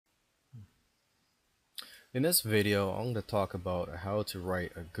In this video, I'm going to talk about how to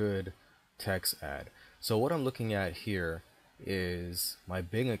write a good text ad. So what I'm looking at here is my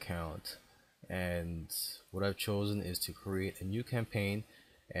Bing account, and what I've chosen is to create a new campaign.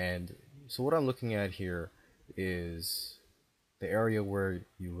 And so what I'm looking at here is the area where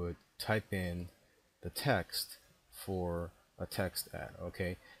you would type in the text for a text ad.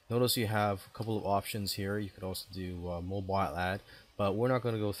 Okay, notice you have a couple of options here. You could also do a mobile ad, but we're not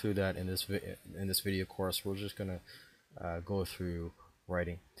going to go through that in this video course. We're just going to go through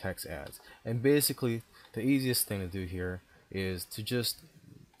writing text ads. And basically the easiest thing to do here is to just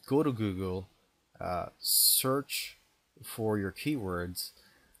go to Google, search for your keywords,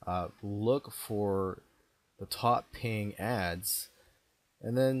 look for the top paying ads,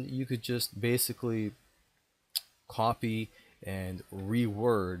 and then you could just basically copy and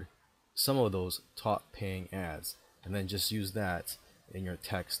reword some of those top paying ads, and then just use that in your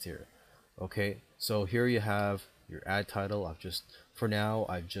text here. Okay, so here you have your ad title. For now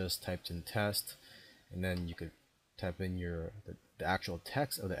I've just typed in test, and then you could type in the actual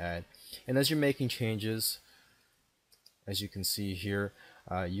text of the ad. And as you're making changes, as you can see here,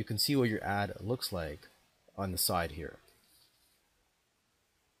 you can see what your ad looks like on the side here.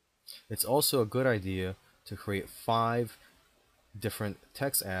 It's also a good idea to create 5 different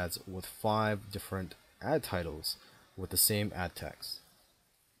text ads with 5 different ad titles with the same ad text.